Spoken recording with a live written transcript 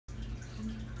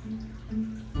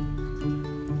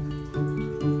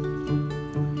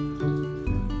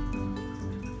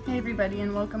everybody,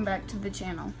 and welcome back to the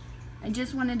channel. I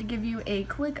just wanted to give you a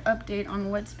quick update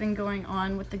on what's been going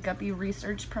on with the guppy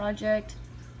research project,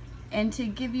 and to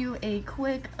give you a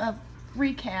quick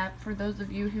recap for those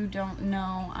of you who don't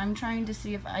know. I'm trying to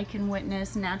see if I can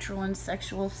witness natural and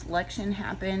sexual selection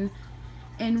happen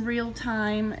in real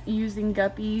time using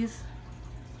guppies,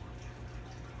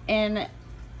 and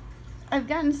I've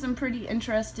gotten some pretty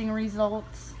interesting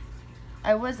results.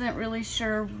 I wasn't really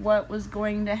sure what was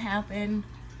going to happen,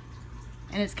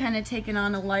 and it's kind of taken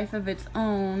on a life of its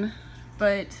own,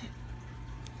 but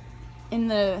in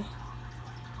the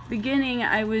beginning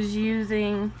I was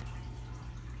using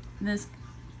this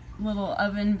little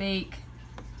oven bake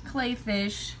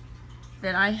clayfish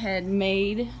that I had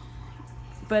made,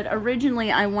 but originally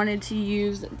I wanted to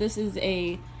use, this is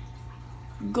a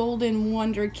golden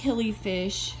wonder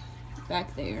killifish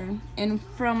back there, and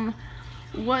from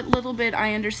what little bit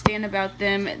I understand about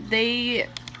them, they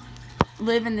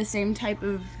live in the same type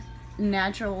of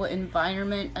natural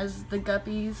environment as the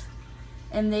guppies,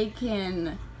 and they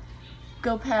can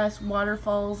go past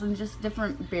waterfalls and just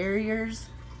different barriers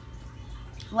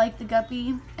like the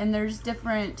guppy, and there's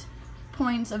different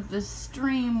points of the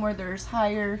stream where there's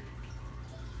higher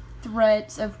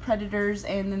threats of predators,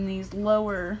 and then these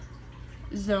lower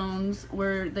zones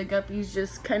where the guppies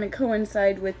just kind of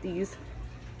coincide with these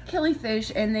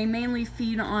killifish, and they mainly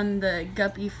feed on the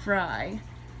guppy fry.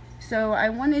 So I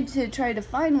wanted to try to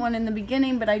find one in the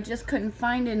beginning, but I just couldn't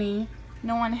find any.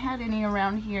 No one had any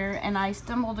around here, and I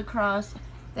stumbled across,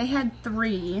 they had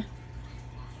 3,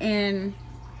 and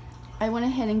I went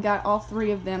ahead and got all 3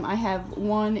 of them. I have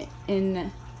one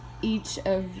in each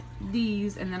of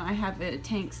these, and then I have a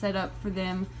tank set up for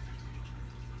them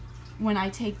when I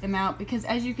take them out, because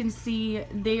as you can see,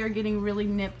 they are getting really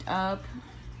nipped up.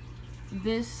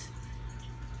 This,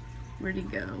 where'd he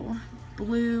go?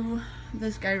 Blue,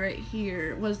 this guy right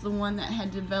here was the one that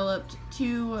had developed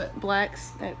 2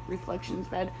 blacks, that reflection's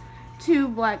bad, 2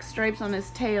 black stripes on his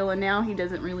tail, and now he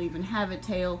doesn't really even have a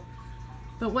tail.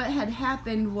 But what had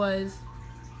happened was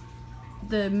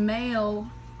the male,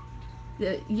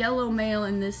 the yellow male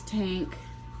in this tank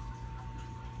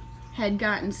had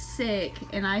gotten sick,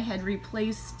 and I had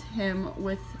replaced him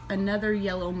with another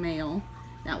yellow male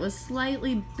that was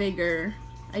slightly bigger.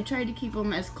 I tried to keep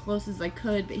him as close as I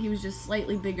could, but he was just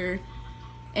slightly bigger.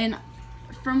 And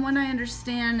from what I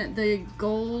understand, the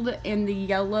gold and the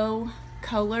yellow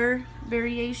color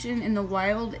variation in the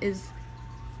wild is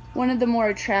one of the more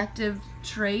attractive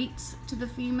traits to the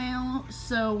female.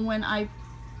 So when I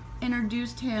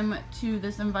introduced him to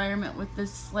this environment with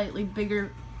this slightly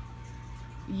bigger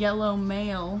yellow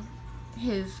male,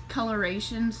 his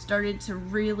coloration started to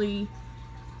really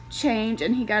change,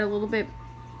 and he got a little bit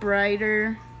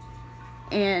brighter,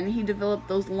 and he developed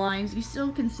those lines. You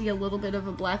still can see a little bit of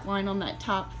a black line on that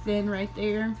top fin right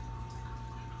there.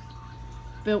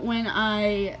 But when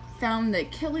I found the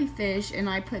killifish and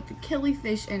I put the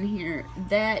killifish in here,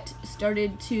 that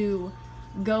started to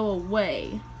go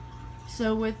away.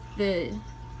 So with the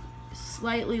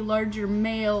slightly larger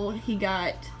male, he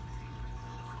got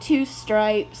 2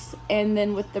 stripes, and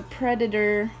then with the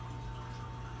predator,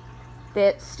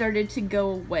 that started to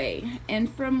go away. And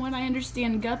from what I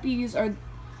understand, guppies are,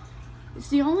 it's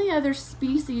the only other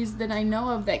species that I know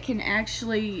of that can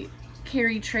actually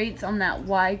carry traits on that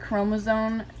Y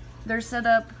chromosome. They're set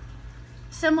up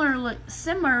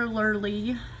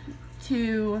similarly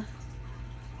to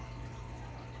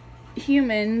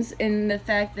humans in the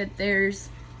fact that there's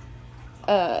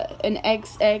an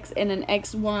XX and an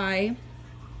XY,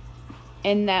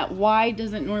 and that Y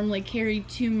doesn't normally carry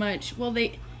too much. Well,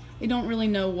 they don't really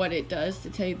know what it does,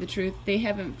 to tell you the truth. They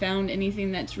haven't found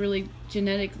anything that's really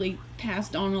genetically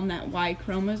passed on that Y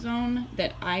chromosome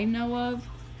that I know of.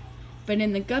 But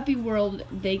in the guppy world,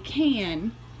 they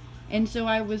can. And so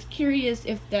I was curious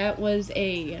if that was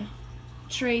a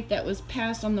trait that was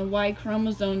passed on the Y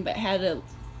chromosome but had a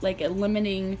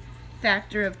limiting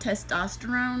factor of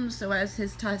testosterone. So as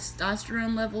his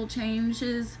testosterone level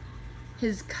changes,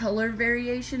 his color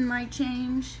variation might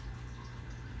change.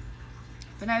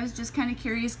 But I was just kind of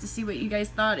curious to see what you guys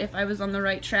thought, if I was on the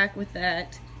right track with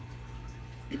that.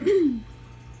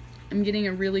 I'm getting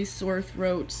a really sore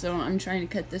throat, so I'm trying to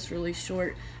cut this really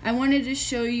short. I wanted to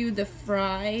show you the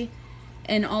fry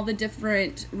and all the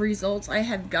different results I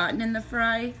have gotten in the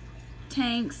fry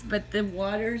tanks, but the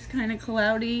water's kind of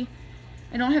cloudy.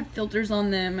 I don't have filters on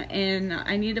them, and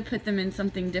I need to put them in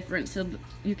something different so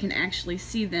you can actually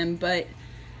see them. But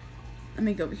let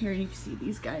me go over here and you can see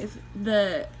these guys.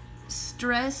 The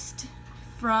stressed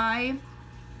fry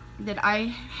that I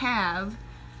have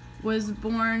was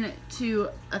born to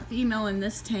a female in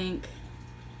this tank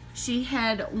she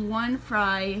had one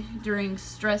fry during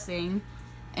stressing,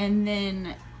 and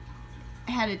then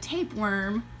had a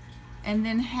tapeworm, and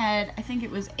then had, I think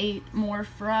it was 8 more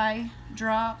fry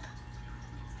drop.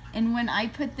 And when I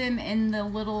put them in the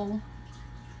little,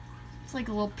 it's like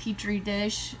a little petri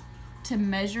dish to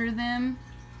measure them,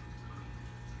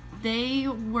 they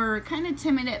were kind of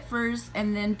timid at first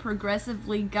and then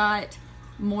progressively got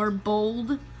more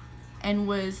bold and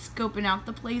was scoping out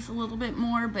the place a little bit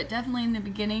more. But definitely in the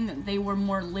beginning they were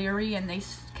more leery, and they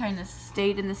kind of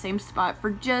stayed in the same spot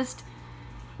for just,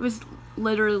 it was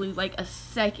literally like a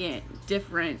second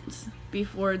difference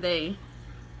before they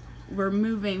were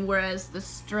moving. Whereas the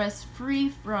stress-free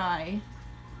fry,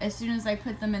 as soon as I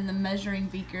put them in the measuring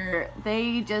beaker,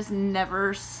 they just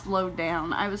never slowed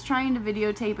down. I was trying to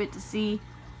videotape it to see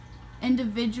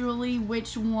individually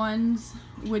which ones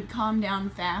would calm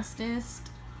down fastest,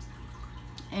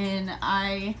 and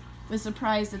I was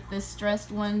surprised that the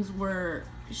stressed ones were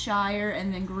shyer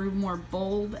and then grew more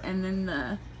bold, and then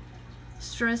the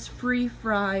stress-free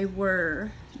fry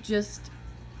were just,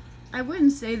 I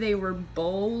wouldn't say they were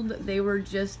bold, they were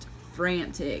just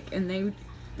frantic, and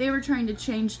they were trying to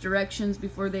change directions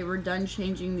before they were done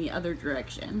changing the other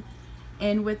direction.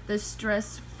 And with the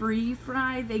stress-free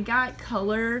fry, they got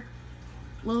color,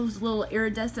 those little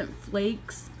iridescent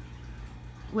flakes,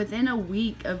 within a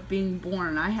week of being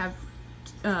born. I have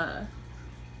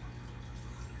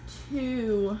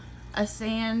 2, a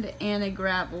sand and a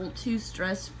gravel, 2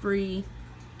 stress-free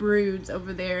broods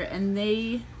over there, and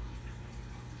I'm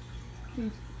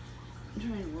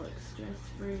trying to look,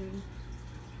 stress-free.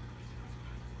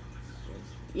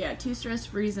 Yeah, 2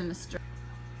 stress-frees and a stress.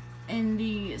 In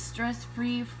the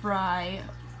stress-free fry,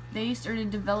 they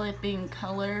started developing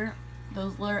color,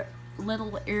 those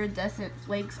little iridescent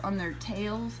flakes on their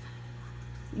tails,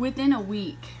 within a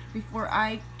week. Before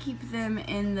I keep them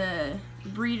in the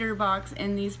breeder box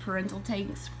in these parental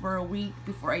tanks for a week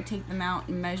before I take them out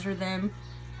and measure them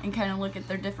and kind of look at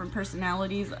their different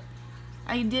personalities.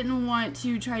 I didn't want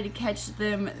to try to catch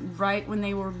them right when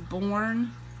they were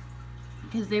born,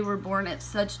 because they were born at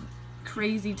such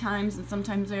crazy times, and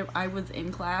sometimes I was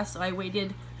in class, so I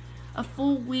waited a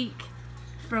full week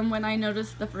from when I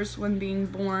noticed the first one being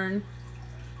born,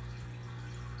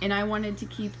 and I wanted to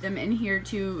keep them in here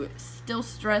to still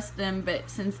stress them, but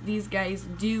since these guys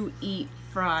do eat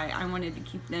fry, I wanted to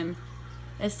keep them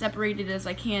as separated as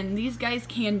I can. These guys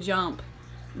can jump.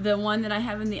 The one that I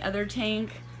have in the other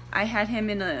tank, I had him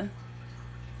in a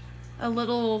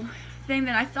little thing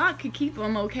that I thought could keep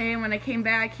him okay, and when I came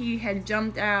back he had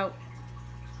jumped out.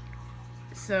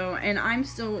 So, and I'm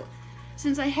still,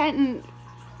 since I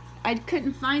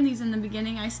couldn't find these in the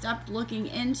beginning, I stopped looking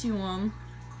into them,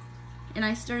 and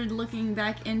I started looking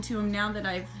back into them now that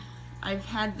I've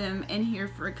had them in here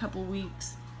for a couple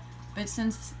weeks. But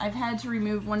since I've had to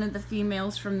remove one of the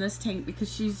females from this tank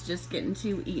because she's just getting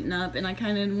too eaten up, and I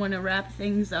kind of want to wrap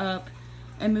things up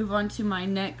and move on to my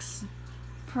next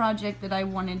project that I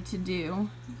wanted to do.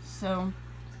 So,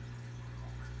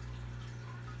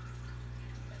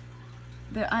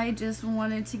 but I just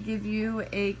wanted to give you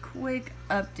a quick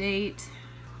update.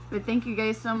 But thank you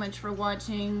guys so much for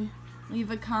watching. Leave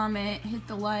a comment, hit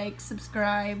the like,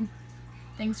 subscribe.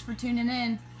 Thanks for tuning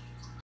in.